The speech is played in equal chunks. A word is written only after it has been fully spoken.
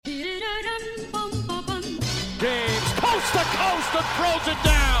post and throws it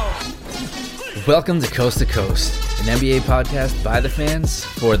down. Welcome to Coast, an NBA podcast by the fans,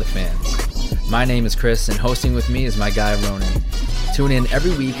 for the fans. My name is Chris, and hosting with me is my guy, Ronan. Tune in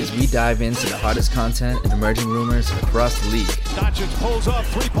every week as we dive into the hottest content and emerging rumors across the league. Doncic pulls up,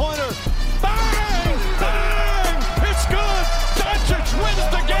 three-pointer. Bang! Bang! It's good! Doncic wins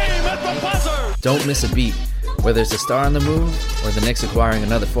the game at the buzzer! Don't miss a beat. Whether it's a star on the move or the Knicks acquiring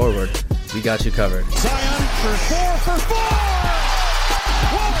another forward, we got you covered. Zion for four!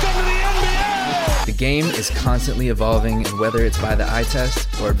 Welcome to the NBA! The game is constantly evolving, and whether it's by the eye test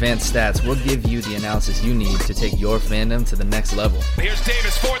or advanced stats, we'll give you the analysis you need to take your fandom to the next level. Here's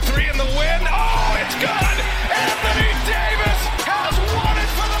Davis, 4-3 in the win. Oh, it's good! Anthony Davis has won it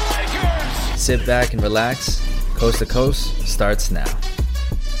for the Lakers! Sit back and relax. Coast to Coast starts now.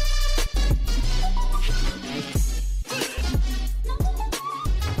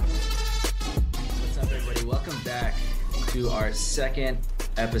 What's up, everybody? Welcome back to our second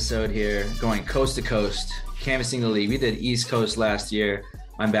episode here, going coast to coast, canvassing the league. We did East Coast last year.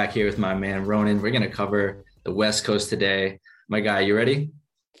 I'm back here with my man Ronan. We're going to cover the West Coast today. My guy, you ready?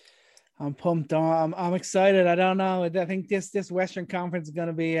 I'm pumped. I'm excited. I don't know. I think this Western Conference is going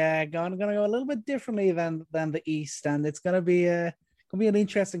to be going to go a little bit differently than the East, and it's going to be an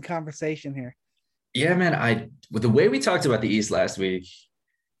interesting conversation here. Yeah, man. With the way we talked about the East last week,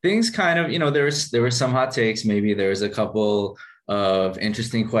 things kind of, there were some hot takes. Maybe there was a couple of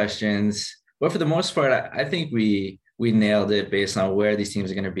interesting questions, but for the most part, I think we nailed it based on where these teams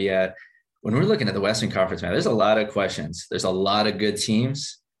are going to be at. When we're looking at the Western Conference, man, there's a lot of questions. There's a lot of good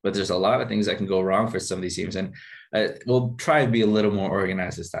teams, but there's a lot of things that can go wrong for some of these teams. And we'll try and be a little more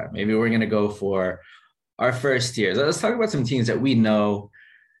organized this time. Maybe we're going to go for our first tiers. Let's talk about some teams that we know.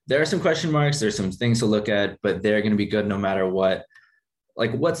 There are some question marks. There's some things to look at, but they're going to be good no matter what.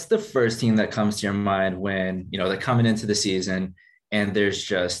 Like, what's the first team that comes to your mind when, they're coming into the season and there's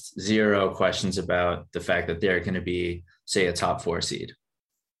just zero questions about the fact that they're going to be, say, a top 4 seed?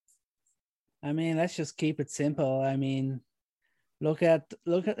 I mean, let's just keep it simple. I mean, let's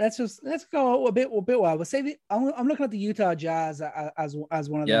go a bit wild. We'll say I'm looking at the Utah Jazz as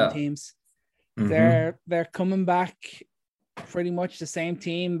one of them teams. Mm-hmm. They're coming back pretty much the same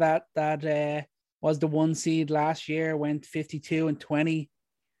team that was the 1 seed last year, went 52-20.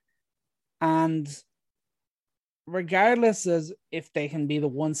 And regardless as if they can be the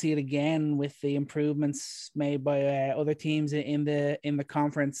 1 seed again with the improvements made by other teams in the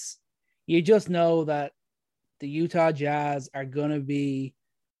conference, you just know that the Utah Jazz are going to be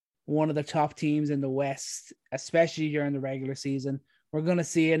one of the top teams in the West, especially during the regular season. We're going to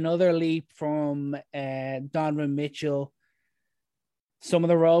see another leap from Donovan Mitchell. Some of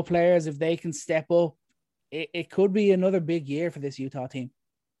the role players, if they can step up, it could be another big year for this Utah team.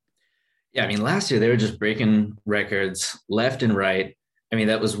 Yeah, I mean, last year they were just breaking records left and right. I mean,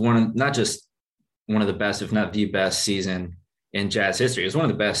 that was not just one of the best, if not the best season in Jazz history. It was one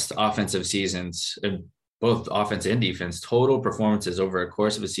of the best offensive seasons in both offense and defense, total performances over a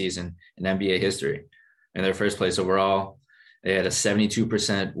course of a season in NBA history. In their first place overall, they had a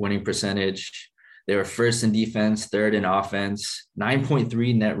 72% winning percentage. They were first in defense, third in offense,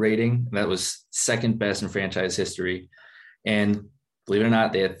 9.3 net rating. That was second best in franchise history. And believe it or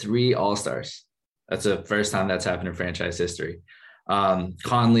not, they had 3 All-Stars. That's the first time that's happened in franchise history.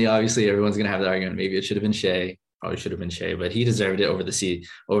 Conley, obviously, everyone's going to have the argument. Maybe it should have been Shea. Probably should have been Shea, but he deserved it over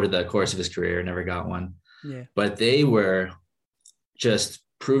the course of his career. Never got one. Yeah. But they were just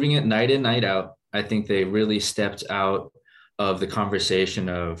proving it night in, night out. I think they really stepped out of the conversation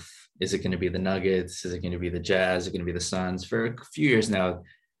of, is it going to be the Nuggets? Is it going to be the Jazz? Is it going to be the Suns? For a few years now,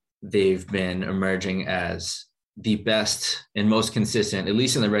 they've been emerging as the best and most consistent, at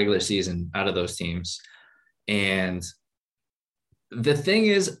least in the regular season, out of those teams. And the thing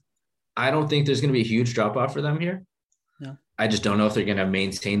is, I don't think there's going to be a huge drop-off for them here. No. I just don't know if they're going to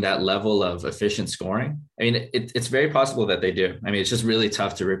maintain that level of efficient scoring. I mean, it's very possible that they do. I mean, it's just really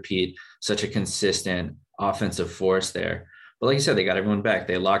tough to repeat such a consistent offensive force there. But like you said, they got everyone back.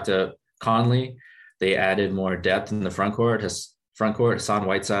 They locked up Conley. They added more depth in the front court. Hassan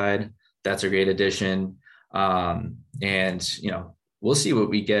Whiteside, that's a great addition. And, we'll see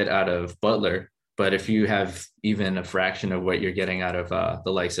what we get out of Butler. But if you have even a fraction of what you're getting out of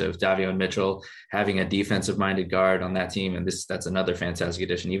the likes of Davion Mitchell, having a defensive-minded guard on that team, and that's another fantastic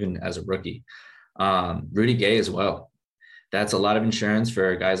addition, even as a rookie. Rudy Gay as well. That's a lot of insurance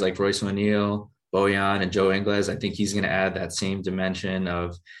for guys like Royce O'Neal, Bojan, and Joe Ingles. I think he's going to add that same dimension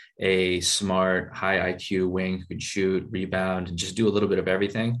of a smart, high IQ wing who can shoot, rebound, and just do a little bit of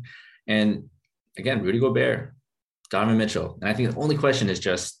everything. And again, Rudy Gobert, Donovan Mitchell. And I think the only question is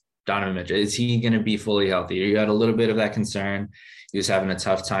just, Donovan Mitchell. Is he going to be fully healthy? You had a little bit of that concern. He was having a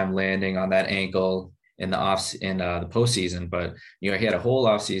tough time landing on that ankle in the postseason, but he had a whole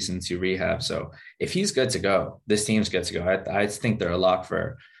offseason to rehab. So if he's good to go, this team's good to go. I think they're a lock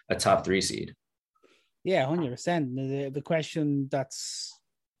for a top 3 seed. Yeah, 100%. The question that's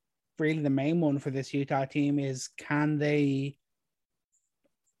really the main one for this Utah team is, can they,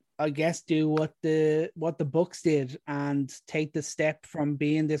 I guess, do what the Bucks did and take the step from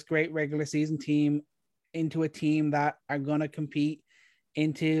being this great regular season team into a team that are going to compete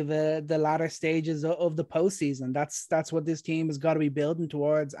into the latter stages of the postseason. That's what this team has got to be building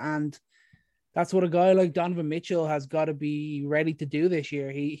towards, and that's what a guy like Donovan Mitchell has got to be ready to do this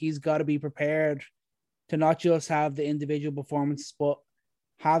year. He's got to be prepared to not just have the individual performance, but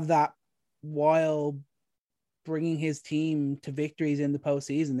have that while bringing his team to victories in the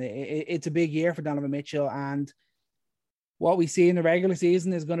postseason. It's a big year for Donovan Mitchell, and what we see in the regular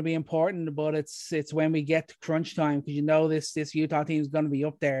season is going to be important, but it's when we get to crunch time, because this Utah team is going to be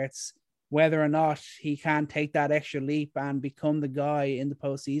up there. It's whether or not he can take that extra leap and become the guy in the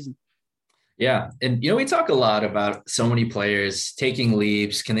postseason. Yeah. And, we talk a lot about so many players taking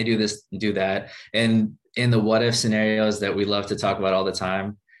leaps. Can they do this, do that? And in the what if scenarios that we love to talk about all the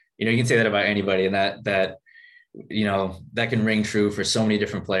time, you can say that about anybody, and that can ring true for so many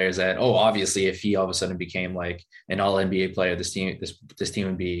different players that, obviously if he all of a sudden became like an all NBA player, this team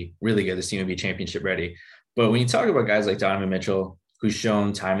would be really good. This team would be championship ready. But when you talk about guys like Donovan Mitchell, who's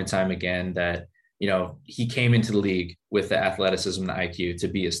shown time and time again that, he came into the league with the athleticism and the IQ to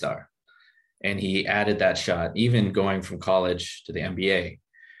be a star. And he added that shot, even going from college to the NBA.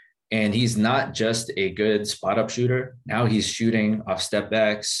 And he's not just a good spot up shooter. Now he's shooting off step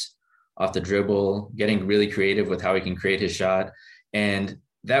backs, off the dribble, getting really creative with how he can create his shot. And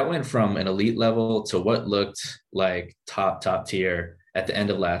that went from an elite level to what looked like top tier at the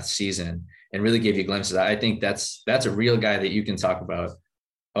end of last season, and really gave you glimpses. I think that's a real guy that you can talk about.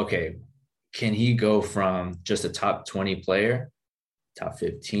 Okay, can he go from just a top 20 player, top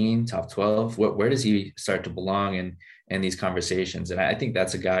 15, top 12? Where does he start to belong in these conversations? And I think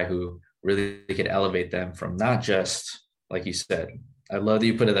that's a guy who really could elevate them from not just, like you said, I love that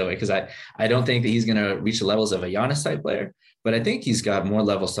you put it that way, because I don't think that he's going to reach the levels of a Giannis type player, but I think he's got more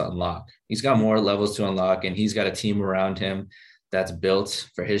levels to unlock. He's got more levels to unlock, and he's got a team around him that's built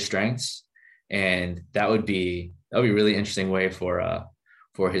for his strengths. And that would be a really interesting way for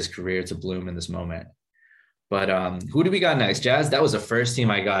his career to bloom in this moment. But who do we got next, Jazz? That was the first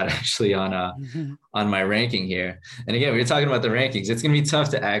team I got actually on my ranking here. And again, we were talking about the rankings. It's going to be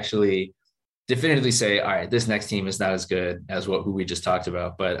tough to actually definitively say, all right, this next team is not as good as who we just talked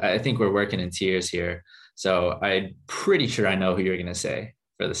about. But I think we're working in tiers here. So I'm pretty sure I know who you're going to say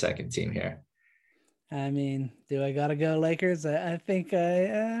for the second team here. I mean, do I got to go Lakers? I think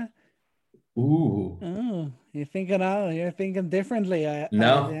Ooh. Oh, you're thinking differently.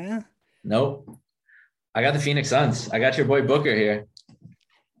 No. Nope. I got the Phoenix Suns. I got your boy Booker here.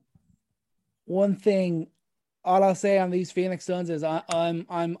 One thing, all I'll say on these Phoenix Suns is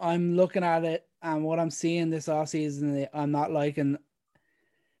I'm looking at it, and what I'm seeing this offseason, I'm not liking.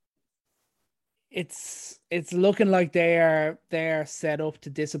 It's looking like they're set up to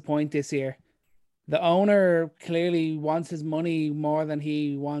disappoint this year. The owner clearly wants his money more than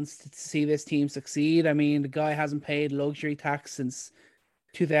he wants to see this team succeed. I mean, the guy hasn't paid luxury tax since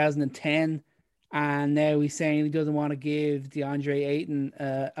 2010. And now he's saying he doesn't want to give DeAndre Ayton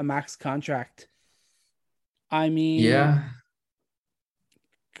a max contract. I mean, yeah,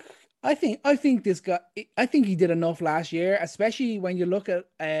 I think this guy, I think he did enough last year, especially when you look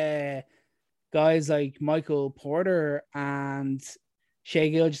at guys like Michael Porter and Shai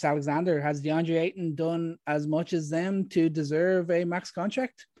Gilgeous-Alexander. Has DeAndre Ayton done as much as them to deserve a max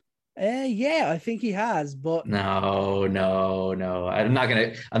contract? Yeah, I think he has, but no. I'm not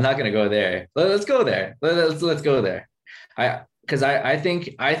gonna go there. Let's go there. Let's go there. I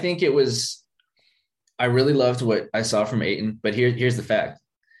think it was. I really loved what I saw from Ayton, but here's the fact.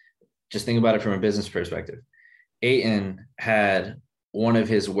 Just think about it from a business perspective. Ayton had one of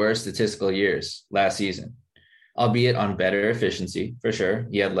his worst statistical years last season, albeit on better efficiency for sure.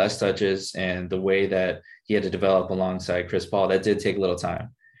 He had less touches, and the way that he had to develop alongside Chris Paul, that did take a little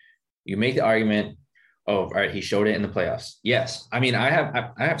time. You make the argument, all right, he showed it in the playoffs. Yes. I mean, I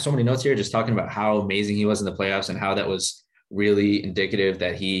have so many notes here just talking about how amazing he was in the playoffs and how that was really indicative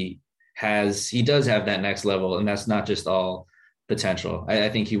that he does have that next level, and that's not just all potential. I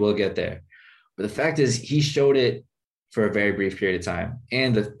think he will get there. But the fact is, he showed it for a very brief period of time.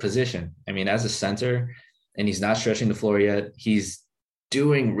 And the position, I mean, as a center, and he's not stretching the floor yet, he's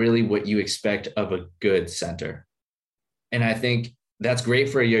doing really what you expect of a good center. And I think that's great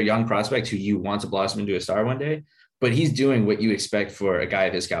for your young prospect who you want to blossom into a star one day, but he's doing what you expect for a guy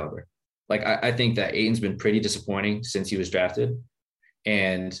of his caliber. Like, I think that Ayton's been pretty disappointing since he was drafted.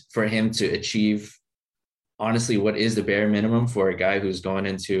 And for him to achieve, honestly, what is the bare minimum for a guy who's going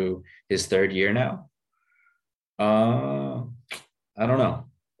into his third year now? I don't know.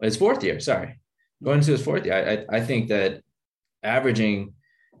 His fourth year, sorry. Going into his fourth year, I think that averaging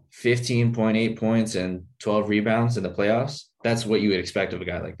 15.8 points and 12 rebounds in the playoffs, that's what you would expect of a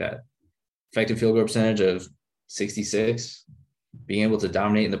guy like that. Effective field goal percentage of 66, being able to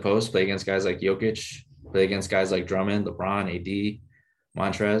dominate in the post, play against guys like Jokic, play against guys like Drummond, LeBron, AD,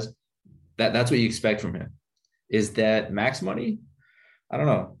 Montrez. That's what you expect from him. Is that max money? I don't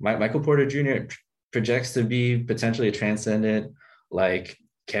know. Michael Porter Jr. projects to be potentially a transcendent, like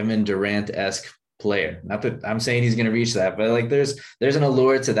Kevin Durant-esque player. Not that I'm saying he's going to reach that, but like there's an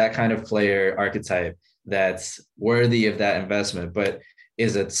allure to that kind of player archetype that's worthy of that investment, but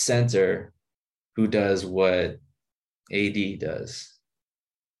is a center who does what AD does.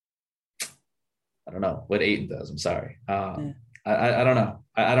 I don't know what Ayton does. I'm sorry. I don't know.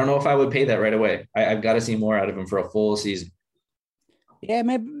 I don't know if I would pay that right away. I've got to see more out of him for a full season. Yeah,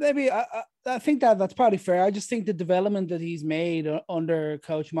 maybe I think that's probably fair. I just think the development that he's made under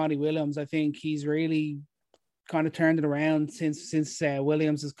Coach Monty Williams, I think he's really kind of turned it around since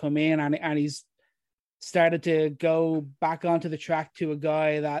Williams has come in, and he's started to go back onto the track to a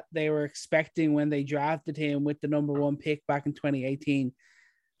guy that they were expecting when they drafted him with the number 1 pick back in 2018.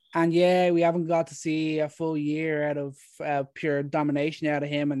 And yeah, we haven't got to see a full year out of pure domination out of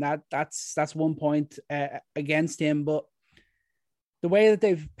him, and that's 1 point against him. But the way that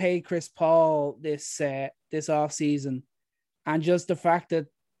they've paid Chris Paul this offseason, and just the fact that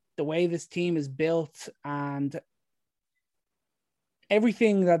the way this team is built and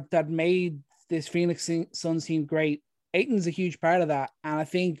everything that made this Phoenix Suns team great, Ayton's a huge part of that. And I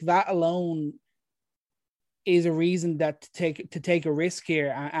think that alone is a reason that to take a risk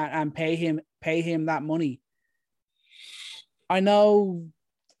here and pay him that money. I know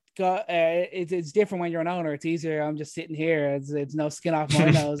it's different when you're an owner. It's easier. I'm just sitting here. It's no skin off my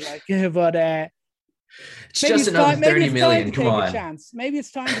nose. But it's just another 30 million. Come on. Maybe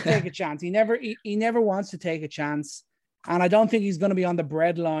it's time to take a chance. He never wants to take a chance. And I don't think he's going to be on the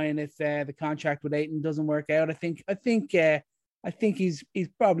breadline if the contract with Ayton doesn't work out. I think he's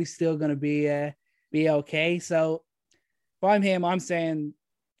probably still going to be okay. So if I'm him, I'm saying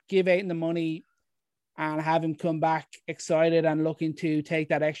give Ayton the money and have him come back excited and looking to take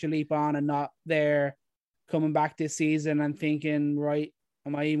that extra leap on, and not there coming back this season and thinking, right,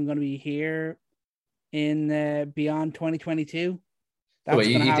 am I even going to be here in beyond 2022? Wait,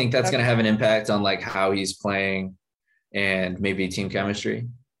 you think that's going to have an impact on like how he's playing and maybe team chemistry?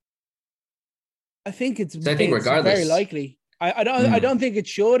 I think it's regardless, very likely. I don't think it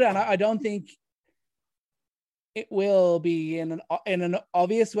should, and I don't think it will be in an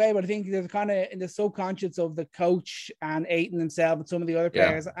obvious way, but I think there's kind of they're so conscious of the coach and Ayton himself and some of the other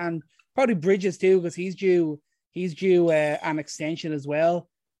players, and probably Bridges too, because he's due an extension as well.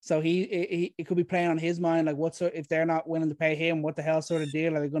 So he could be playing on his mind, like if they're not willing to pay him, what the hell sort of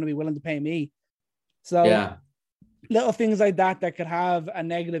deal are they going to be willing to pay me? So little things like that could have a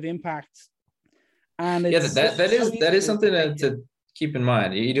negative impact. And that is something to keep in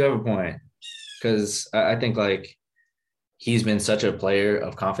mind. You do have a point. Because I think like he's been such a player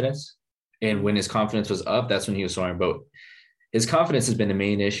of confidence, and when his confidence was up, that's when he was soaring. But his confidence has been the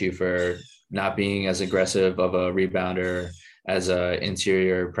main issue for not being as aggressive of a rebounder, as a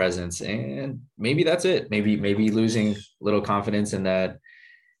interior presence, and maybe that's it. Maybe losing a little confidence in that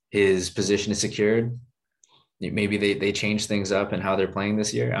his position is secured. Maybe they change things up and how they're playing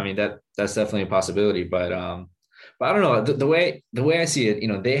this year. I mean that's definitely a possibility, but I don't know the way I see it. You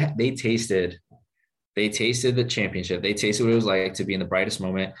know, they tasted the championship. They tasted what it was like to be in the brightest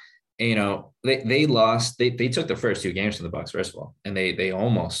moment. And, you know, they lost. They took the first 2 games from the Bucks, first of all, and they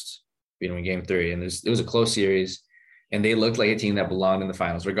almost beat them in Game 3. And it was a close series, and they looked like a team that belonged in the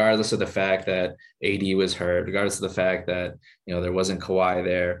finals, regardless of the fact that AD was hurt, regardless of the fact that, you know, there wasn't Kawhi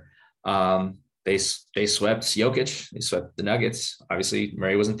there. They swept Jokic. They swept the Nuggets. Obviously,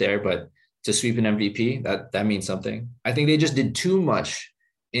 Murray wasn't there, but to sweep an MVP, that means something. I think they just did too much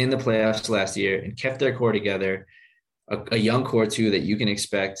in the playoffs last year and kept their core together, a young core too that you can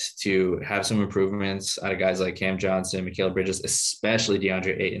expect to have some improvements out of guys like Cam Johnson, Mikal Bridges, especially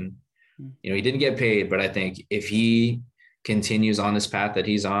DeAndre Ayton. You know, he didn't get paid, but I think if he continues on this path that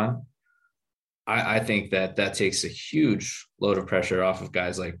he's on, I think that takes a huge load of pressure off of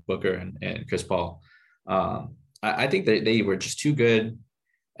guys like Booker and Chris Paul. I think that they were just too good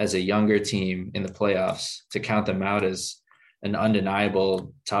as a younger team in the playoffs to count them out as an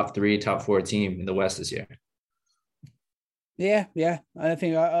undeniable top 3, top 4 team in the West this year. Yeah. I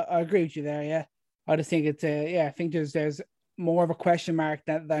think I agree with you there. Yeah. I just think it's I think there's more of a question mark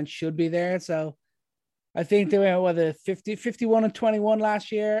than should be there. So I think they were 51 and 21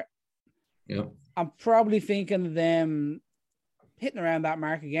 last year. Yep. I'm probably thinking them hitting around that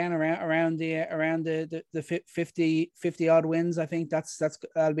mark again, around the 50 odd wins. I think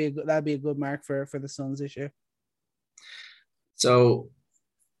that'll be a good mark for the Suns this year. So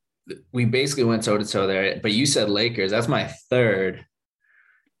we basically went toe to toe there, but you said Lakers. That's my third.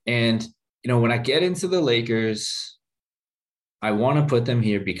 And, when I get into the Lakers, I want to put them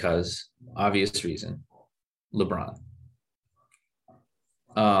here because obvious reason, LeBron.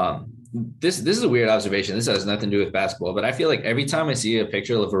 This is a weird observation. This has nothing to do with basketball, but I feel like every time I see a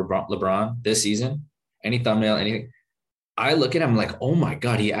picture of LeBron this season, any thumbnail, anything, I look at him like, oh my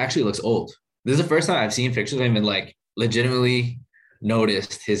God, he actually looks old. This is the first time I've seen pictures of him and like legitimately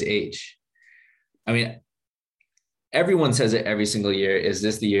noticed his age. I mean, everyone says it every single year. Is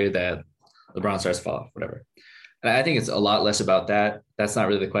this the year that LeBron starts to fall off? Whatever. And I think it's a lot less about that. That's not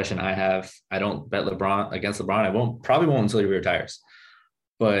really the question I have. I don't bet against LeBron. I probably won't until he retires.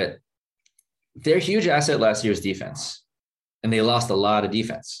 But their huge asset last year's defense, and they lost a lot of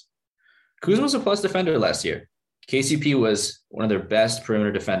defense. Kuzma was a plus defender last year. KCP was one of their best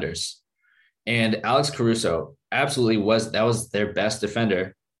perimeter defenders. And Alex Caruso absolutely was their best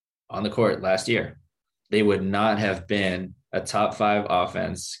defender on the court last year. They would not have been a top 5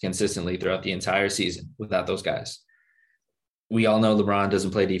 offense consistently throughout the entire season without those guys. We all know LeBron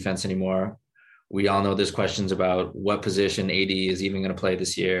doesn't play defense anymore. We all know there's questions about what position AD is even going to play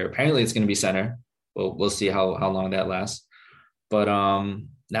this year. Apparently it's going to be center. We'll see how long that lasts. But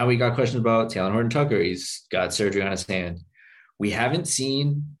now we got questions about Talen Horton-Tucker. He's got surgery on his hand. We haven't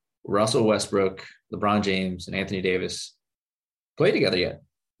seen Russell Westbrook, LeBron James, and Anthony Davis play together yet.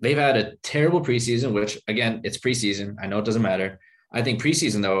 They've had a terrible preseason, which, again, it's preseason. I know it doesn't matter. I think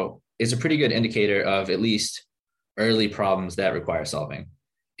preseason, though, is a pretty good indicator of at least early problems that require solving.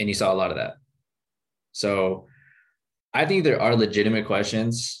 And you saw a lot of that. So I think there are legitimate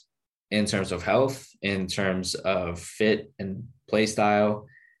questions in terms of health, in terms of fit and play style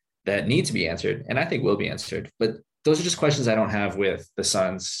that need to be answered, and I think will be answered. But those are just questions I don't have with the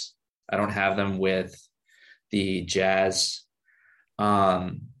Suns. I don't have them with the Jazz.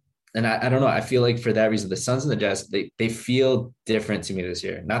 And I don't know. I feel like for that reason, the Suns and the Jazz, they feel different to me this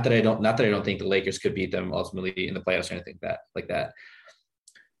year. Not that I don't think the Lakers could beat them ultimately in the playoffs or anything like that.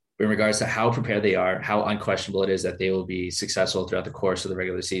 But in regards to how prepared they are, how unquestionable it is that they will be successful throughout the course of the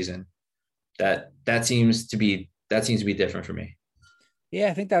regular season, that seems to be different for me. Yeah,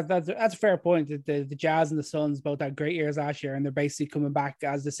 I think that's a fair point. The Jazz and the Suns both had great years last year, and they're basically coming back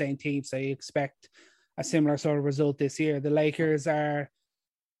as the same team. So you expect a similar sort of result this year. The Lakers are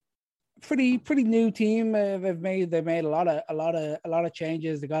pretty new team. They've made a lot of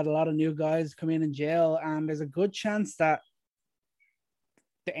changes. They got a lot of new guys coming in jail, and there's a good chance that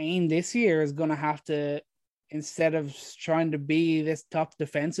the aim this year is going to have to, instead of trying to be this top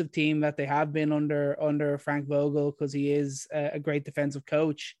defensive team that they have been under Frank Vogel, because he is a great defensive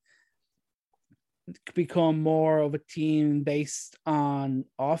coach, become more of a team based on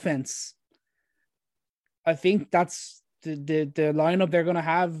offense. I think that's the lineup they're going to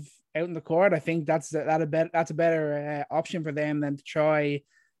have out in the court. I think that's a better option for them than to try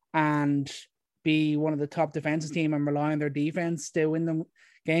and be one of the top defensive team and rely on their defense to win them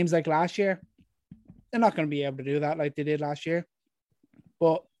games like last year. They're not going to be able to do that like they did last year.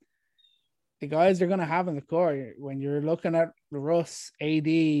 But the guys they're going to have in the court, when you're looking at Russ, AD,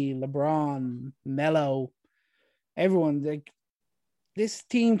 LeBron, Melo, everyone, like, this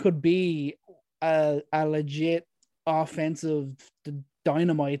team could be a legit offensive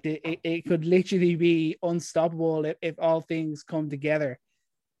dynamite. It could literally be unstoppable if all things come together.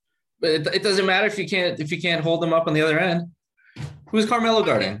 But it doesn't matter if you can't hold them up on the other end. Who's Carmelo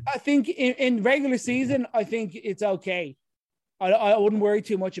guarding? I think in regular season, I think it's okay. I wouldn't worry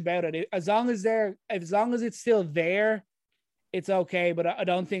too much about it. As long as it's still there, it's okay. But I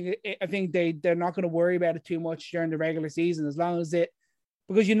don't think I think they're not going to worry about it too much during the regular season, as long as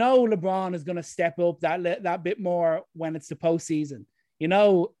because LeBron is going to step up that bit more when it's the postseason.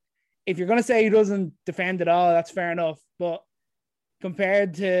 If you're going to say he doesn't defend at all, that's fair enough. But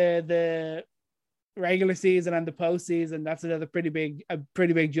compared to the regular season and the postseason, that's another pretty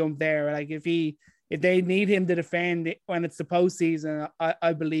big jump there. Like if they need him to defend when it's the postseason,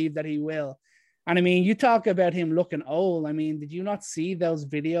 I believe that he will. And I mean, you talk about him looking old. I mean, did you not see those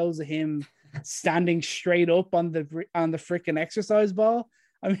videos of him standing straight up on the freaking exercise ball?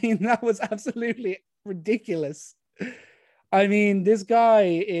 I mean, that was absolutely ridiculous. I mean, this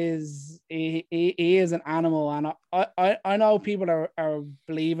guy is he is an animal, and I know people are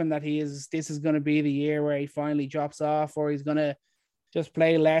believing that this is going to be the year where he finally drops off, or he's going to just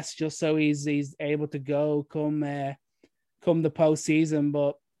play less, just so he's able to go come the postseason.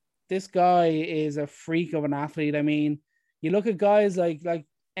 But this guy is a freak of an athlete. I mean, you look at guys like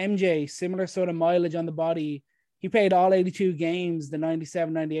MJ, similar sort of mileage on the body. He played all 82 games the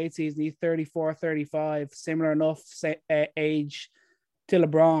 97-98 season. He's 34-35, similar enough age to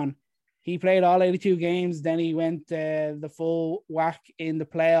LeBron. He played all 82 games. Then he went the full whack in the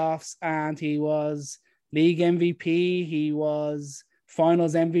playoffs, and he was league MVP. He was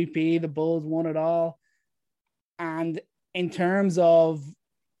finals MVP. The Bulls won it all. And in terms of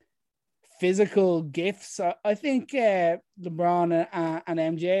physical gifts, I think LeBron and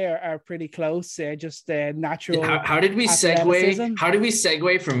MJ are pretty close. Just natural. How did we segue? How did we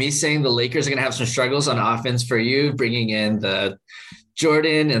segue from me saying the Lakers are going to have some struggles on offense for you, bringing in the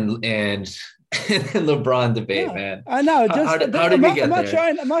Jordan and LeBron debate, man? I know. How did we get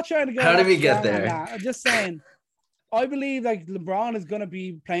there? I'm not trying to go. How did we get there? I'm just saying. I believe like LeBron is going to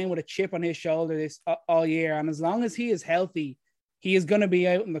be playing with a chip on his shoulder this all year, and as long as he is healthy, he is going to be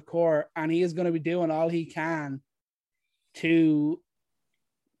out in the court, and he is going to be doing all he can to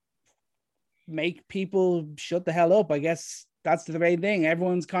make people shut the hell up. I guess that's the main thing.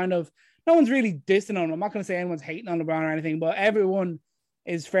 Everyone's no one's really dissing on him. I'm not going to say anyone's hating on LeBron or anything, but everyone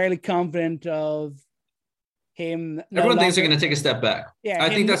is fairly confident of him. Everyone thinks they're going to take a step back. Yeah, I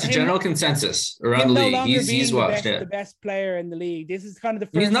think that's a general consensus around the league. He's washed it. The best player in the league. This is kind of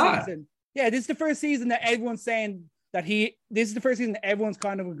the first season. Yeah, this is the first season that everyone's saying that this is the first season that everyone's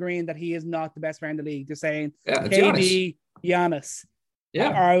kind of agreeing that he is not the best player in the league. They're saying KD, Giannis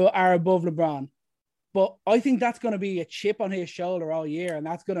are above LeBron. But I think that's going to be a chip on his shoulder all year, and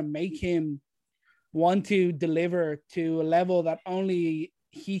that's going to make him want to deliver to a level that only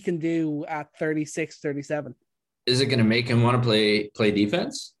he can do at 36, 37. Is it going to make him want to play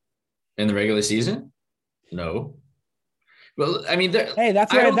defense in the regular season? No. Well, I mean,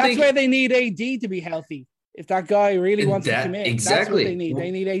 that's where they need AD to be healthy. If that guy really wants to commit, exactly. That's what they need.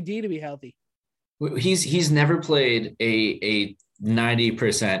 They need AD to be healthy. He's never played a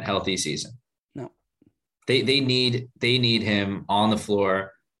 90% healthy season. No. They need him on the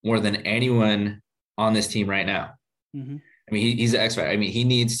floor more than anyone on this team right now. Mm-hmm. I mean, he's the X factor. I mean, he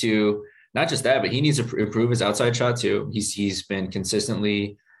needs to, not just that, but he needs to improve his outside shot too. He's been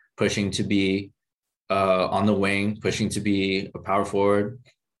consistently pushing to be on the wing, pushing to be a power forward.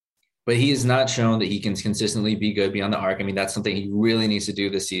 But he has not shown that he can consistently be good beyond the arc. I mean, that's something he really needs to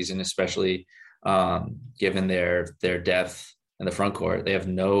do this season, especially given their depth in the front court. They have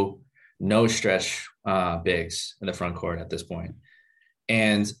no stretch bigs in the front court at this point.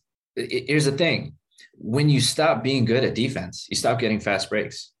 And here's the thing. When you stop being good at defense, you stop getting fast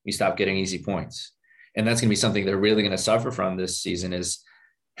breaks. You stop getting easy points. And that's going to be something they're really going to suffer from this season is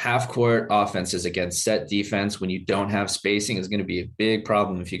half-court offenses against set defense when you don't have spacing is going to be a big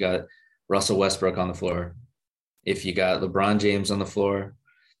problem if you got Russell Westbrook on the floor. If you got LeBron James on the floor,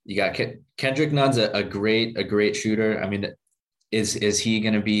 you got Kendrick Nunn's a great shooter. I mean, is he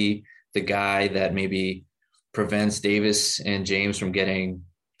going to be the guy that maybe prevents Davis and James from getting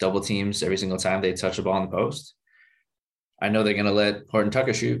double teams every single time they touch a ball in the post? I know they're going to let Horton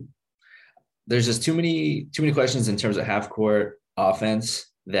Tucker shoot. There's just too many questions in terms of half-court offense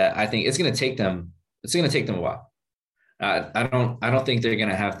that I think it's going to take them a while. I don't think they're going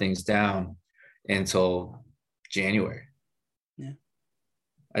to have things down until January. Yeah.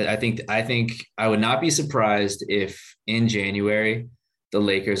 I think I would not be surprised if in January the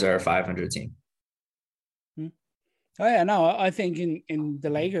Lakers are a 500 team. Oh yeah, no, I think in the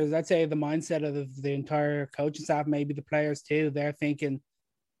Lakers, I'd say the mindset of the entire coaching staff, maybe the players too, they're thinking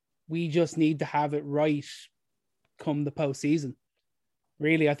we just need to have it right come the postseason.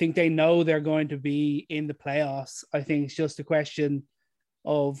 Really, I think they know they're going to be in the playoffs. I think it's just a question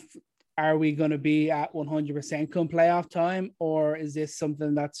of, are we going to be at 100% come playoff time, or is this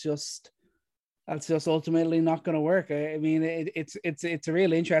something that's just ultimately not going to work? I mean, it's a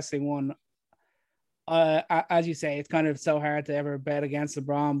real interesting one. As you say, it's kind of so hard to ever bet against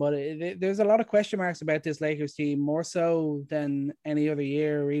LeBron, but there's a lot of question marks about this Lakers team, more so than any other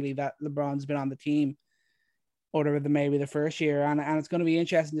year, really, that LeBron's been on the team, other than maybe the first year. And it's going to be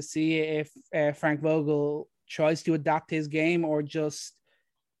interesting to see if Frank Vogel tries to adapt his game or just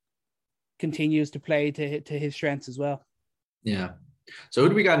continues to play to his strengths as well. Yeah. So who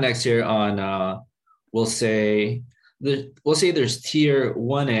do we got next here on, we'll say there's tier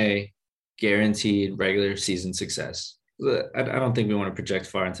 1A guaranteed regular season success. I don't think we want to project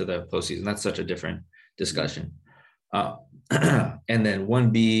far into the postseason. That's such a different discussion. And then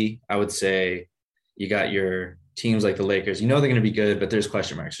 1B, I would say you got your teams like the Lakers. You know they're going to be good, but there's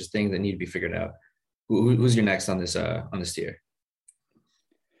question marks. There's things that need to be figured out. Who's your next on this tier?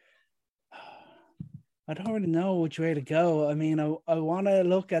 I don't really know which way to go. I mean, I want to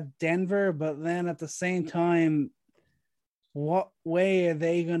look at Denver, but then at the same time, what way are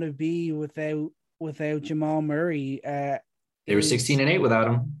they going to be without Jamal Murray? They were 16-8 without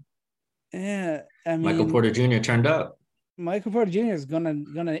him. Yeah, I mean, Michael Porter Jr. turned up. Michael Porter Jr. is gonna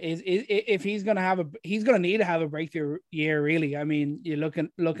if he's gonna need to have a breakthrough year. Really, I mean, you're looking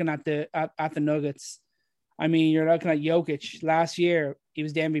at the Nuggets. I mean, you're looking at Jokic. Last year, he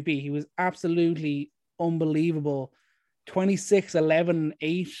was the MVP. He was absolutely unbelievable. 26, 11,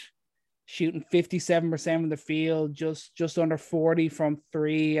 8, shooting 57% from the field, just under 40 from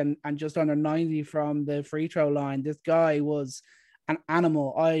three, and just under 90 from the free throw line. This guy was an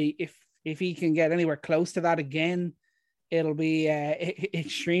animal. If he can get anywhere close to that again, it'll be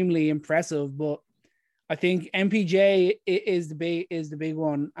extremely impressive. But I think MPJ is the big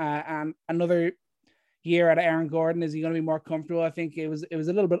one. And another year out of Aaron Gordon, is he going to be more comfortable? I think it was a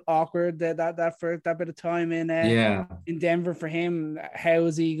little bit awkward that first bit of time in Denver for him. How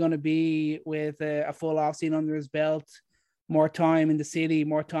is he going to be with a full offseason under his belt? More time in the city,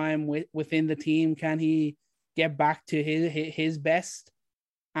 more time within the team. Can he get back to his best?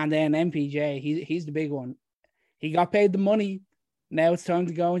 And then MPJ, he's the big one. He got paid the money. Now it's time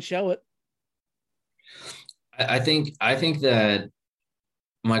to go and show it. I think that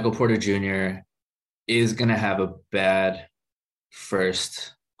Michael Porter Jr. is going to have a bad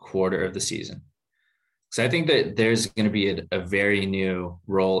first quarter of the season. So I think that there's going to be a very new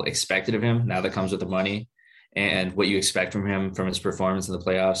role expected of him now that comes with the money and what you expect from him from his performance in the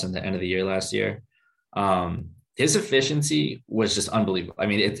playoffs and the end of the year last year. His efficiency was just unbelievable. I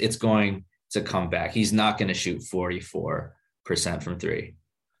mean, it's going to come back. He's not going to shoot 44% from three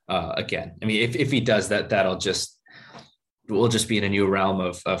again. I mean, if he does that, we'll just be in a new realm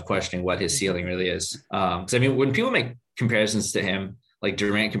of questioning what his ceiling really is. Because I mean, when people make comparisons to him, like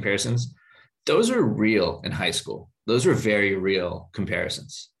Durant comparisons, those are real in high school. Those are very real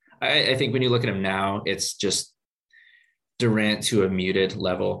comparisons. I think when you look at him now, it's just Durant to a muted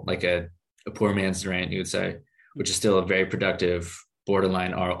level, like a poor man's Durant, you would say, which is still a very productive,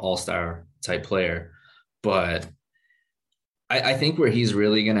 borderline all-star type player. But I think where he's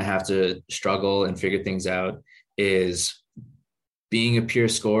really going to have to struggle and figure things out is being a pure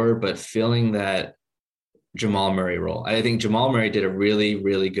scorer, but filling that Jamal Murray role. I think Jamal Murray did a really,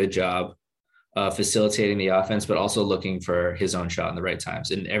 really good job of facilitating the offense, but also looking for his own shot in the right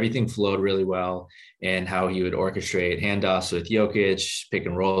times. And everything flowed really well in how he would orchestrate handoffs with Jokic, pick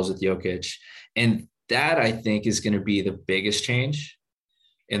and rolls with Jokic. And that, I think, is going to be the biggest change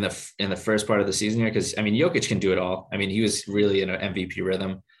in the first part of the season here. Because, I mean, Jokic can do it all. I mean, he was really in an MVP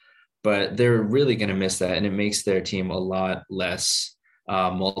rhythm, but they're really going to miss that. And it makes their team a lot less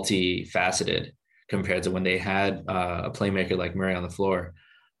multifaceted compared to when they had a playmaker like Murray on the floor.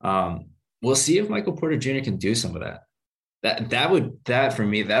 We'll see if Michael Porter Jr. can do some of that. That for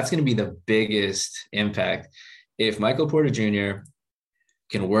me, that's going to be the biggest impact. If Michael Porter Jr.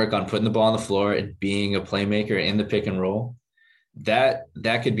 can work on putting the ball on the floor and being a playmaker in the pick and roll, that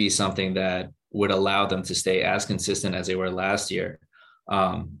could be something that would allow them to stay as consistent as they were last year.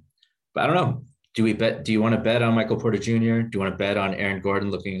 But I don't know. Do you want to bet on Michael Porter Jr.? Do you want to bet on Aaron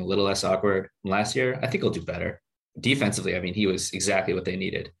Gordon looking a little less awkward than last year? I think he'll do better. Defensively, I mean, he was exactly what they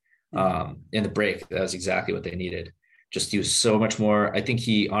needed. In the break, that was exactly what they needed. Just do so much more. I think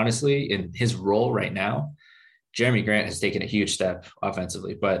he honestly, in his role right now, Jeremy Grant has taken a huge step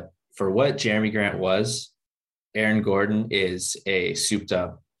offensively. But for what Jeremy Grant was, Aaron Gordon is a souped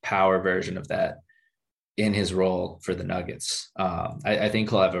up power version of that in his role for the Nuggets. I think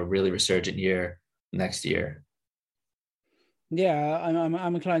he'll have a really resurgent year next year. Yeah,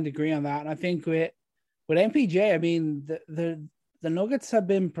 I'm inclined to agree on that. And I think with MPJ, I mean, the Nuggets have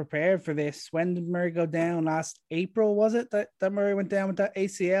been prepared for this. When did Murray go down? Last April, was it that Murray went down with that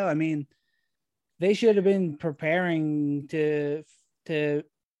ACL? I mean, they should have been preparing to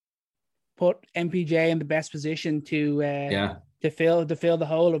put MPJ in the best position to fill the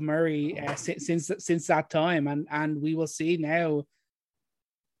hole of Murray since that time. And we will see now.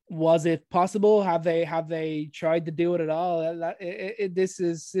 Was it possible? Have they tried to do it at all? This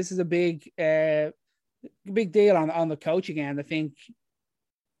is a big deal on the coaching end. I think,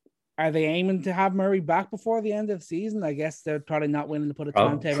 are they aiming to have Murray back before the end of the season? I guess they're probably not willing to put a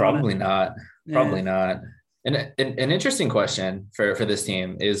timetable. Probably not. Probably not. And an interesting question for this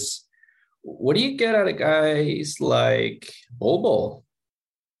team is, what do you get out of guys like Bol Bol?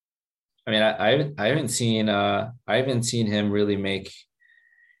 I mean, I haven't seen him really make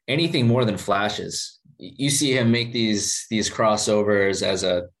anything more than flashes. You see him make these crossovers as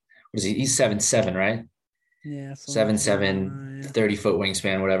a, what is he? He's 7'7", right? Yeah, 7'7", 30-foot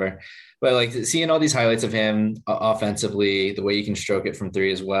wingspan, whatever. But like seeing all these highlights of him offensively, the way you can stroke it from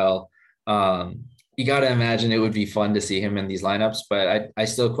three as well. You got to imagine it would be fun to see him in these lineups, but I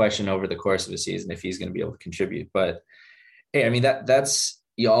still question over the course of the season if he's going to be able to contribute. But hey, I mean, that's,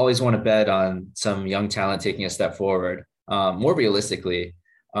 you always want to bet on some young talent taking a step forward. More realistically,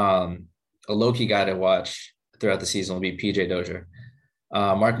 a low-key guy to watch throughout the season will be PJ Dozier.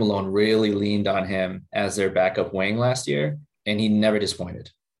 Mark Malone really leaned on him as their backup wing last year, and he never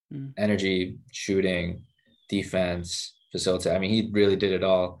disappointed. Energy, shooting, defense, facility. I mean, he really did it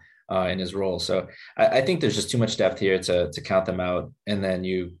all in his role. So I think there's just too much depth here to count them out. And then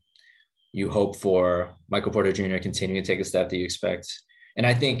you hope for Michael Porter Jr. continuing to take a step that you expect. And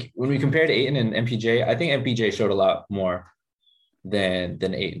I think when we compare to Ayton and MPJ, I think MPJ showed a lot more than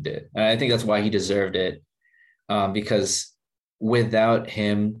Ayton did. And I think that's why he deserved it, because without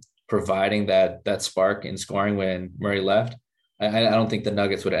him providing that spark in scoring when Murray left, I don't think the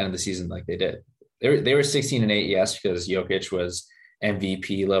Nuggets would have ended the season like they did. They were 16-8, yes, because Jokic was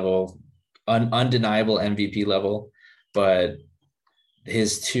MVP level, undeniable MVP level, but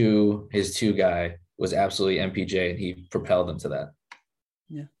his two guy was absolutely MPJ, and he propelled them to that.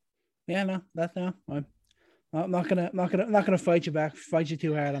 No, I'm not gonna fight you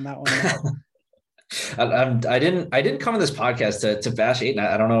too hard on that one. I didn't come on this podcast to bash Ayton.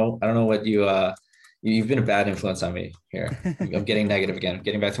 I don't know what you've been a bad influence on me here. I'm getting negative again. I'm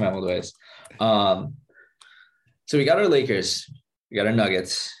getting back to my old ways. So we got our Lakers, we got our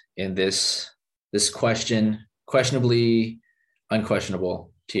Nuggets in this questionably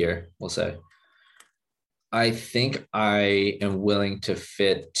unquestionable tier, we'll say. I think I am willing to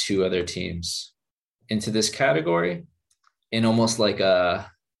fit two other teams into this category in almost like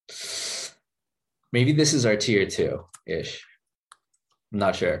maybe this is our tier 2-ish. I'm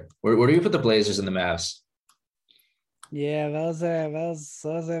not sure. Where do you put the Blazers and the Mavs? Yeah, those are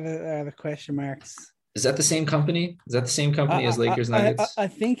the question marks. Is that the same company? Is that the same company as Lakers Nuggets? I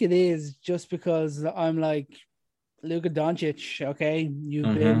think it is, just because I'm like, Luka Doncic, okay,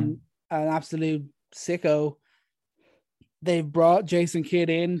 you've been an absolute sicko. They've brought Jason Kidd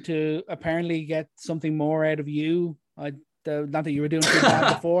in to apparently get something more out of you. Not that you were doing too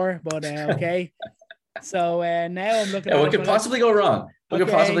bad before, but okay. So now I'm looking at what could possibly go wrong? What could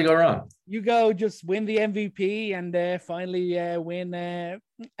possibly go wrong? You go just win the MVP and finally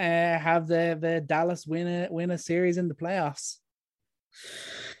have the Dallas win a series in the playoffs.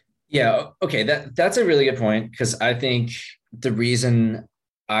 Yeah, okay, that's a really good point, because I think the reason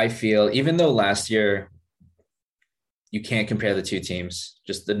I feel, even though last year you can't compare the two teams,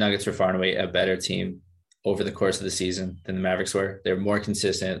 just the Nuggets were far and away a better team over the course of the season than the Mavericks were. They're more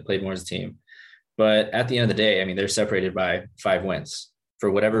consistent, played more as a team. But at the end of the day, I mean, they're separated by 5 wins for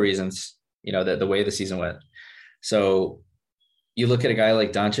whatever reasons, the way the season went. So you look at a guy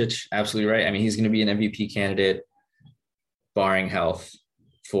like Doncic, absolutely right. I mean, he's going to be an MVP candidate, barring health,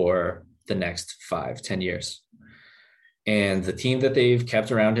 for the next 5-10 years. And the team that they've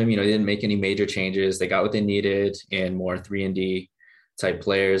kept around him, they didn't make any major changes. They got what they needed in more 3-and-D type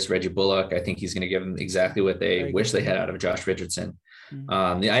players. Reggie Bullock, I think he's going to give them exactly what they wish they had out of Josh Richardson.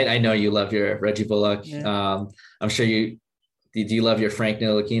 I know you love your Reggie Bullock. Yeah. I'm sure do you love your Frank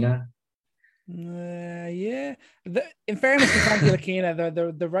Ntilikina? Yeah. In fairness to Frank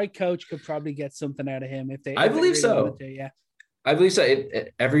Ntilikina, the right coach could probably get something out of him if they. I believe so. Yeah. I believe so.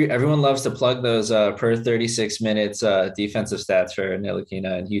 Everyone loves to plug those per 36 minutes defensive stats for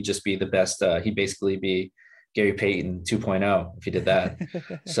Ntilikina, and he'd just be the best. He'd basically be Gary Payton 2.0 if he did that.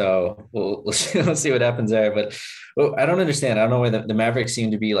 So we'll see, let's see what happens there. But I don't understand. I don't know why the Mavericks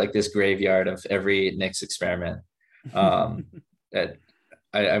seem to be like this graveyard of every Knicks experiment. I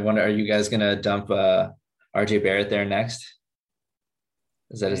wonder, are you guys going to dump RJ Barrett there next?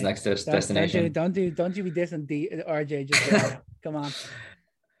 Is that his next destination? Don't you be dissing RJ? Just come on.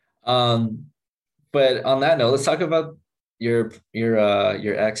 But on that note, let's talk about your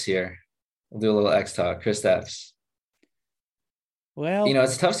ex here. We'll do a little X talk. Kristaps. Well,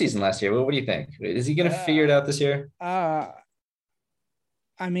 it's a tough season last year. What do you think? Is he going to figure it out this year? I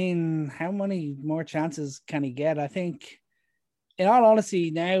mean, how many more chances can he get? I think, in all honesty,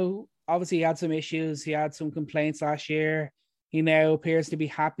 now, obviously he had some issues. He had some complaints last year. He now appears to be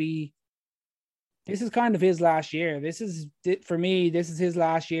happy. This is kind of his last year. For me, this is his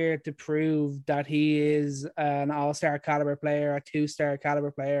last year to prove that he is an all-star caliber player, a 2-star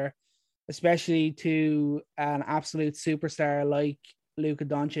caliber player, especially to an absolute superstar like Luka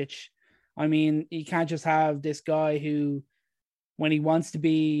Doncic. I mean, you can't just have this guy who, when he wants to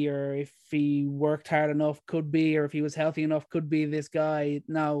be, or if he worked hard enough, could be, or if he was healthy enough, could be this guy.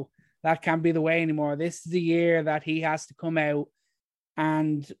 No, that can't be the way anymore. This is the year that he has to come out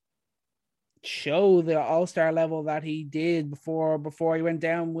and show the all-star level that he did before he went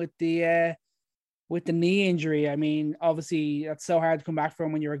down with the knee injury. I mean, obviously that's so hard to come back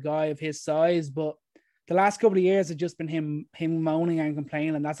from when you're a guy of his size, but the last couple of years have just been him moaning and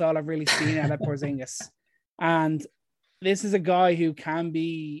complaining. That's all I've really seen out of Porzingis. And this is a guy who can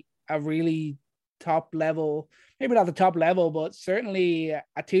be a really top level, maybe not the top level, but certainly a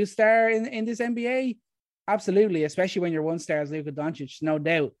 2-star in this NBA. Absolutely, especially when you're 1-star as Luka Doncic, no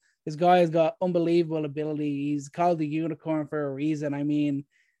doubt. This guy has got unbelievable ability. He's called the unicorn for a reason. I mean,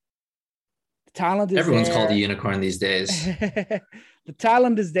 the talent is Everyone's there. called a unicorn these days. The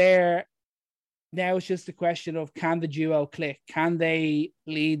talent is there. Now it's just a question of, can the duo click? Can they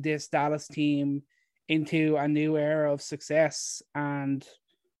lead this Dallas team into a new era of success? And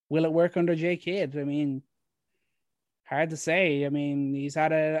will it work under Jay Kidd? I mean, hard to say. I mean, he's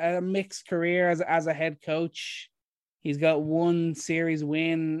had a mixed career as a head coach. He's got one series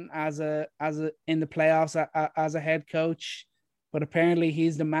win as a in the playoffs as a head coach, but apparently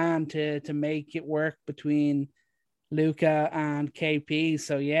he's the man to make it work between Luka and KP.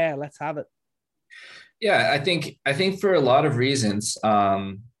 So yeah, let's have it. Yeah, I think for a lot of reasons,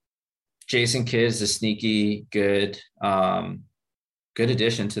 Jason Kidd is a sneaky good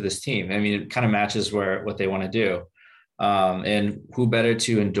addition to this team. I mean, it kind of matches what they want to do. And who better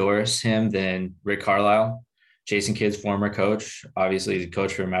to endorse him than Rick Carlisle, Jason Kidd's former coach, obviously the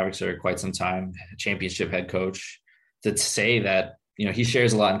coach for Mavericks for quite some time, championship head coach, to say that, he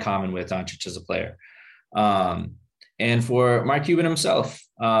shares a lot in common with Doncic as a player. And for Mark Cuban himself,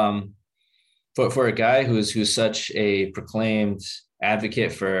 for a guy who's such a proclaimed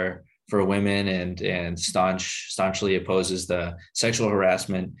advocate for women and staunchly opposes the sexual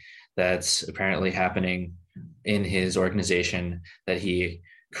harassment that's apparently happening in his organization, that he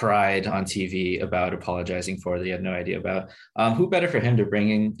cried on TV about apologizing for, that he had no idea about. Who better for him to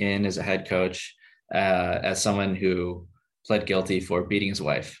bring in as a head coach, as someone who pled guilty for beating his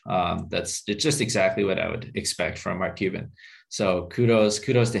wife? It's just exactly what I would expect from Mark Cuban. So kudos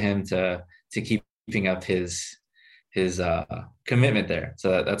to him to keeping up his commitment there.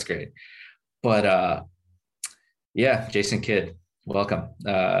 So that's great. But yeah, Jason Kidd, welcome.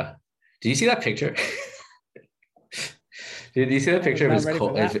 Did you see that picture? Did you see that picture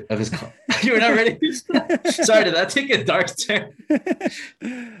of his You were not ready? Sorry, did that take a dark turn?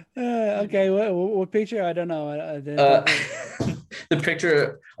 Okay, what picture? I don't know. The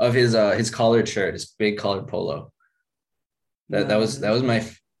picture of his collared shirt, his big collared polo. That was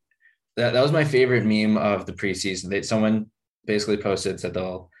my favorite meme of the preseason. Someone basically posted, said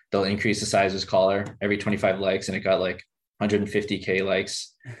they'll increase the size of his collar every 25 likes, and it got like 150K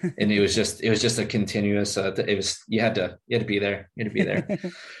likes, and it was just a continuous. You had to be there.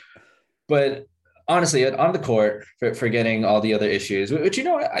 But honestly, on the court, forgetting all the other issues, which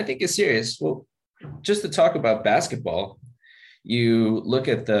I think is serious. Well, just to talk about basketball, you look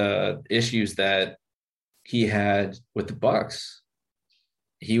at the issues that he had with the Bucks.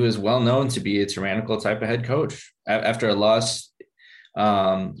 He was well known to be a tyrannical type of head coach. After a loss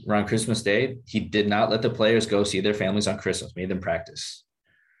around Christmas Day, he did not let the players go see their families on Christmas, made them practice.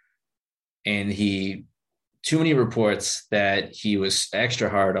 And too many reports that he was extra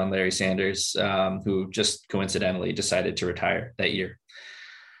hard on Larry Sanders, who just coincidentally decided to retire that year.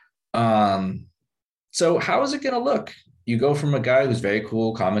 So how is it going to look? You go from a guy who's very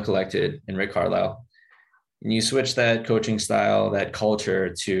cool, calm and collected in Rick Carlisle, and you switch that coaching style, that culture,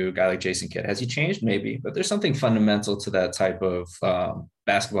 to a guy like Jason Kidd. Has he changed? Maybe, but there's something fundamental to that type of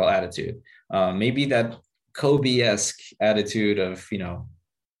basketball attitude. Maybe that Kobe-esque attitude of,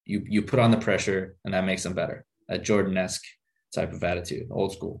 you put on the pressure and that makes them better. A Jordan-esque type of attitude,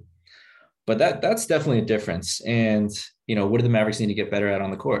 old school. But that's definitely a difference. And, what do the Mavericks need to get better at on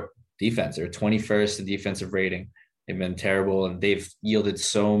the court? Defense. They're 21st in defensive rating. They've been terrible, and they've yielded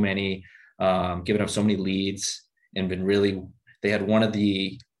so many, given up so many leads, and they had one of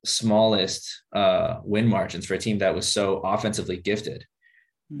the smallest win margins for a team that was so offensively gifted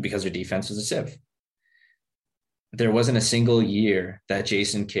because their defense was a sieve. There wasn't a single year that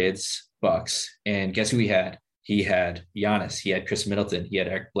Jason Kidd's Bucks, and guess who he had? He had Giannis, he had Chris Middleton, he had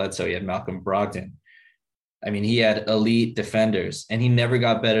Eric Bledsoe, he had Malcolm Brogdon. I mean, he had elite defenders, and he never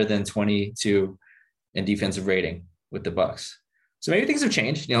got better than 22 in defensive rating with the Bucks. So maybe things have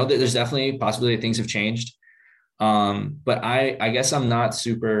changed. There's definitely a possibility that things have changed. But I guess I'm not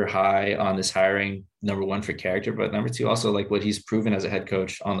super high on this hiring, number one, for character, but number two, also like what he's proven as a head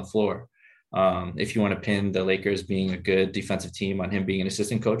coach on the floor. If you want to pin the Lakers being a good defensive team on him being an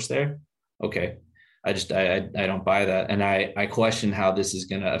assistant coach there, okay. I don't buy that. And I question how this is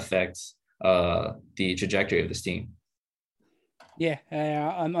going to affect the trajectory of this team. Yeah,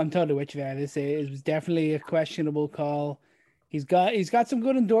 I'm totally with you there. It was definitely a questionable call. He's got some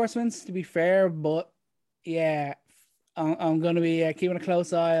good endorsements, to be fair, but yeah, I'm going to be keeping a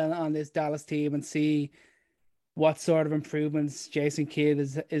close eye on this Dallas team and see what sort of improvements Jason Kidd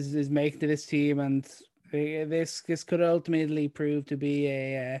is making to this team, and this could ultimately prove to be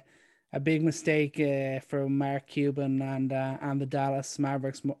a big mistake for Mark Cuban and the Dallas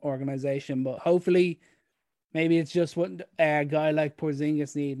Mavericks organization. But hopefully, maybe it's just what a guy like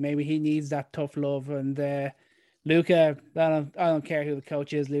Porzingis needs. Maybe he needs that tough love. And Luka, I don't care who the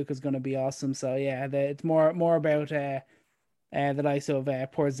coach is. Luka's going to be awesome. So yeah, it's more about the likes of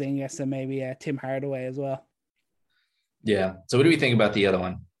Porzingis and maybe Tim Hardaway as well. Yeah. So what do we think about the other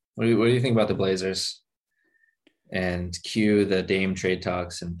one? What do you think about the Blazers? And cue the Dame trade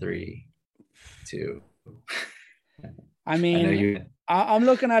talks in 3, 2. I mean, I'm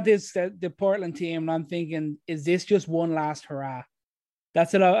looking at the Portland team, and I'm thinking, is this just one last hurrah?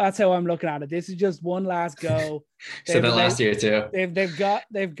 That's how I'm looking at it. This is just one last go. So the last year too.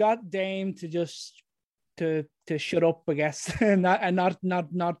 They've got Dame to just to shut up, I guess, and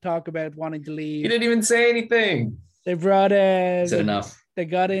not talk about wanting to leave. He didn't even say anything. They brought enough. They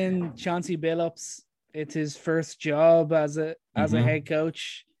got in Chauncey Billups. It's his first job as a head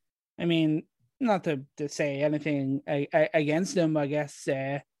coach. I mean, not to say anything against him, I guess.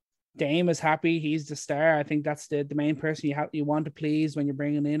 Dame is happy. He's the star. I think that's the main person you want to please when you're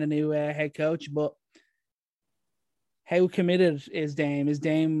bringing in a new head coach. But how committed is Dame? Is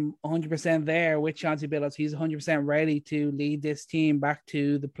Dame 100% there with Chauncey Billups? He's 100% ready to lead this team back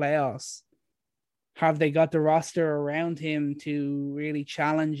to the playoffs. Have they got the roster around him to really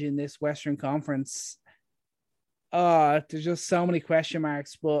challenge in this Western Conference? There's just so many question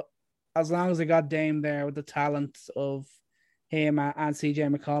marks. But as long as they got Dame there with the talent of him and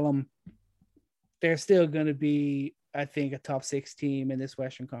CJ McCollum, they're still going to be, I think, a top 6 team in this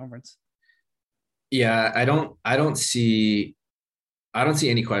Western Conference. Yeah, I don't see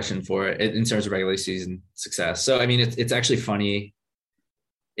any question for it in terms of regular season success. So I mean, it's actually funny.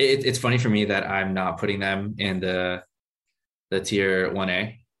 It's funny for me that I'm not putting them in the tier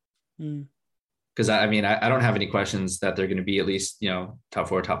 1A. Because I mean, I don't have any questions that they're going to be at least, top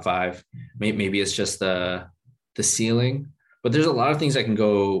 4, top 5. Maybe it's just the ceiling, but there's a lot of things that can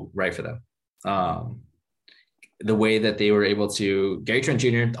go right for them. The way that they were able to, Gary Trent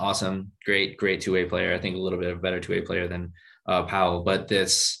Jr., awesome, great two-way player. I think a little bit of a better two-way player than Powell, but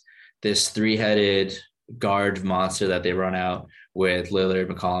this 3-headed guard monster that they run out with Lillard,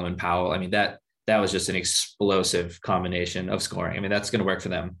 McCollum, and Powell. I mean, that was just an explosive combination of scoring. I mean, that's going to work for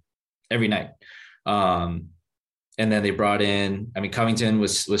them every night. And then they brought in, I mean, Covington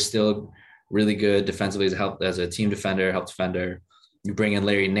was still really good defensively as a team defender, help defender. You bring in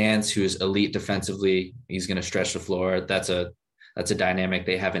Larry Nance, who's elite defensively. He's going to stretch the floor. That's a dynamic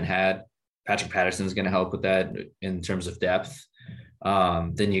they haven't had. Patrick Patterson's going to help with that in terms of depth.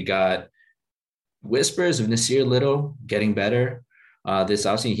 Then you got whispers of Nasir Little getting better. This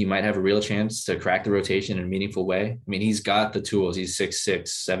offseason, he might have a real chance to crack the rotation in a meaningful way. I mean, he's got the tools. He's 6'6",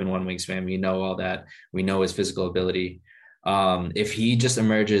 7'1" wingspan. We know all that. We know his physical ability. If he just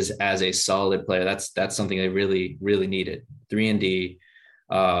emerges as a solid player, that's something they really, really needed. 3-and-D,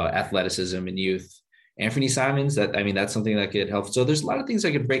 athleticism and youth. Anthony Simons, that's something that could help. So there's a lot of things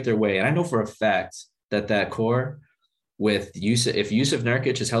that could break their way. And I know for a fact that core with Yusuf, if Yusuf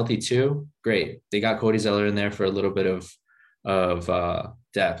Nurkic is healthy too, great. They got Cody Zeller in there for a little bit of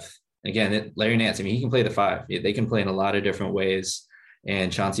depth. Again, Larry Nance, I mean, he can play the 5. They can play in a lot of different ways.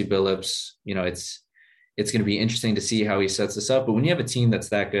 And Chauncey Billups, it's going to be interesting to see how he sets this up. But when you have a team that's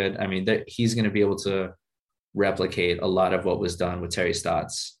that good, I mean, he's going to be able to replicate a lot of what was done with Terry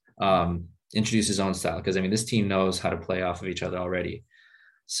Stotts, introduce his own style. Because, I mean, this team knows how to play off of each other already.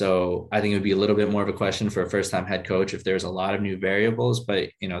 So I think it would be a little bit more of a question for a first-time head coach if there's a lot of new variables. But,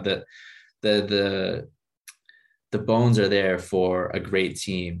 the bones are there for a great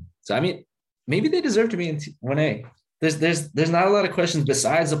team. So, I mean, maybe they deserve to be in 1A. There's not a lot of questions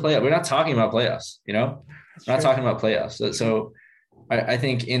besides the playoff. We're not talking about playoffs, We're not talking about playoffs. So I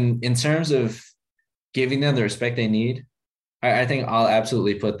think in terms of giving them the respect they need, I think I'll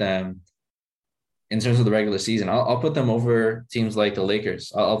absolutely put them in terms of the regular season. I'll put them over teams like the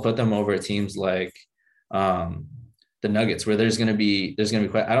Lakers. I'll put them over teams like the Nuggets, where there's going to be.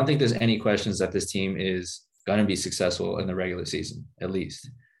 I don't think there's any questions that this team is going to be successful in the regular season, at least.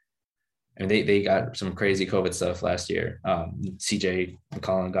 I mean, they got some crazy COVID stuff last year. CJ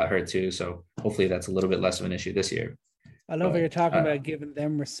McCollum got hurt too, so hopefully that's a little bit less of an issue this year. I love how you're talking about giving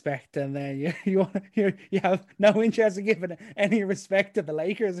them respect, and then you have no interest in giving any respect to the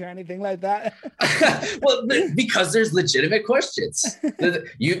Lakers or anything like that. Well, because there's legitimate questions.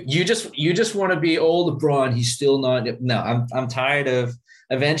 You just want to be LeBron. He's still not. No, I'm tired of.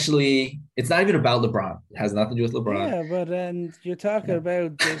 Eventually, it's not even about LeBron. It has nothing to do with LeBron. Yeah, but then you're talking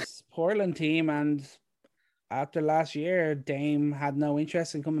about this Portland team, and after last year, Dame had no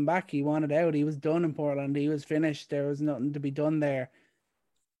interest in coming back. He wanted out. He was done in Portland. He was finished. There was nothing to be done there.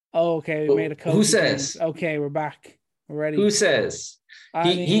 Oh, okay, we made a coach. Who says? Okay, we're back. We're ready. Who says? I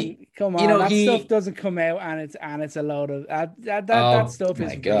mean, come on. That stuff doesn't come out, and it's a load of that stuff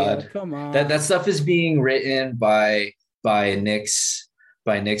is real. Come on. That stuff is being written by Knicks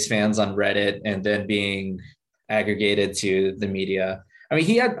fans on Reddit and then being aggregated to the media. I mean,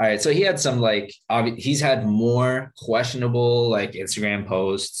 he had some he's had more questionable like Instagram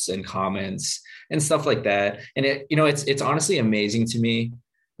posts and comments and stuff like that. And it's honestly amazing to me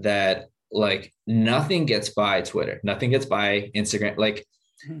that like nothing gets by Twitter, nothing gets by Instagram. Like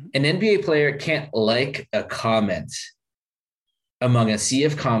an NBA player can't like a comment among a sea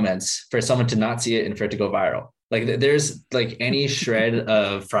of comments for someone to not see it and for it to go viral. Like there's like any shred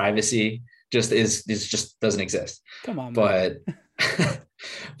of privacy just doesn't exist. Come on, but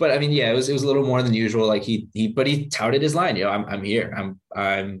I mean, yeah, it was a little more than usual. Like he touted his line. I'm here.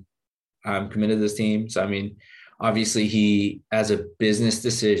 I'm committed to this team. So I mean, obviously he, as a business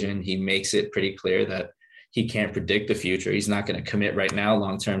decision, he makes it pretty clear that he can't predict the future. He's not going to commit right now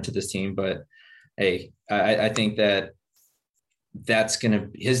long term to this team. But hey, I think that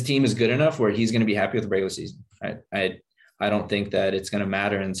his team is good enough where he's going to be happy with the regular season. I don't think that it's going to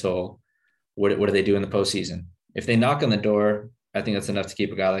matter until what do they do in the postseason. If they knock on the door, I think that's enough to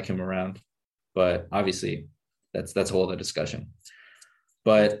keep a guy like him around. But obviously, that's a whole other discussion.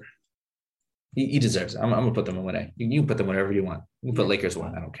 But he deserves it. I'm gonna put them in 1A. You can put them wherever you want. You can put Lakers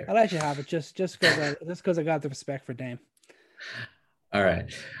 1. I don't care. I'll let you have it just because I got the respect for Dame. All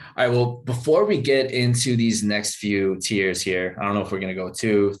right. Well, before we get into these next few tiers here, I don't know if we're gonna go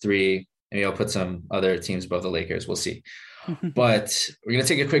 2, 3. Maybe I'll put some other teams above the Lakers. We'll see. But we're going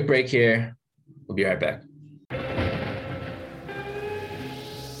to take a quick break here. We'll be right back.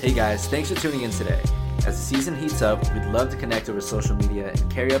 Hey guys, thanks for tuning in today. As the season heats up, we'd love to connect over social media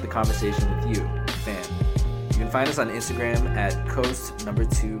and carry out the conversation with you, the fan. You can find us on Instagram at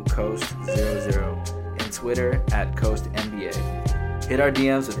Coast2Coast00 and Twitter at CoastNBA. Hit our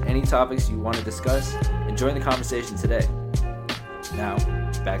DMs with any topics you want to discuss and join the conversation today. Now,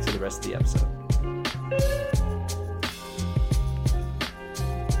 back to the rest of the episode.